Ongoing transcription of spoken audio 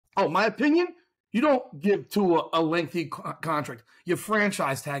my opinion, you don't give Tua a lengthy contract. You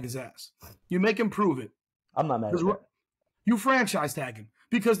franchise tag his ass. You make him prove it. I'm not mad at that. You franchise tag him.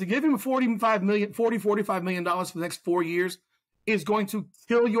 Because to give him $45 million for the next 4 years is going to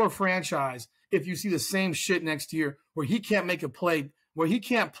kill your franchise if you see the same shit next year where he can't make a play, where he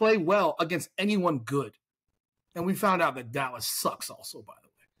can't play well against anyone good. And we found out that Dallas sucks also, by the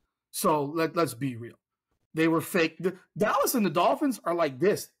way. So let's be real. They were fake. Dallas and the Dolphins are like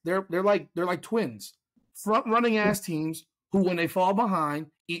this. They're like twins. Front-running ass teams who, when they fall behind,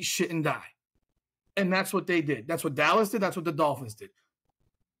 eat shit and die. And that's what they did. That's what Dallas did. That's what the Dolphins did.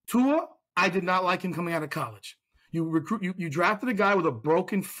 Tua, I did not like him coming out of college. You drafted a guy with a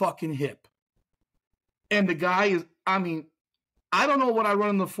broken fucking hip. And the guy is, I don't know what I run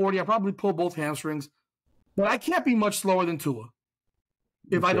in the 40. I probably pull both hamstrings. But I can't be much slower than Tua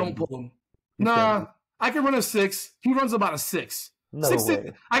if I don't pull him. Nah, I can run a 6. He runs about a 6. No 6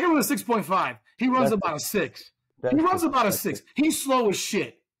 way. I can run a 6.5. He runs about a 6. He runs about a 6. He's slow as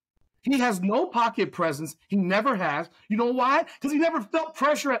shit. He has no pocket presence. He never has. You know why? Because he never felt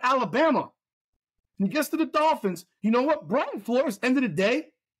pressure at Alabama. And he gets to the Dolphins. You know what? Brian Flores, end of the day,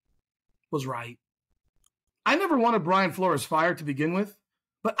 was right. I never wanted Brian Flores fired to begin with,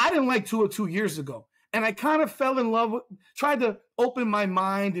 but I didn't like Tua 2 years ago. And I kind of fell in love with, tried to open my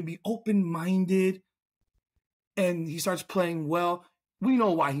mind and be open-minded. And he starts playing well. We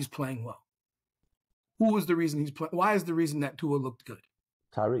know why he's playing well. Who was the reason he's playing? Why is the reason that Tua looked good?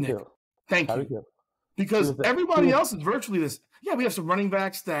 Tyreek Hill. Thank you. Because everybody else is virtually this. Yeah, we have some running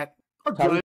backs that are good.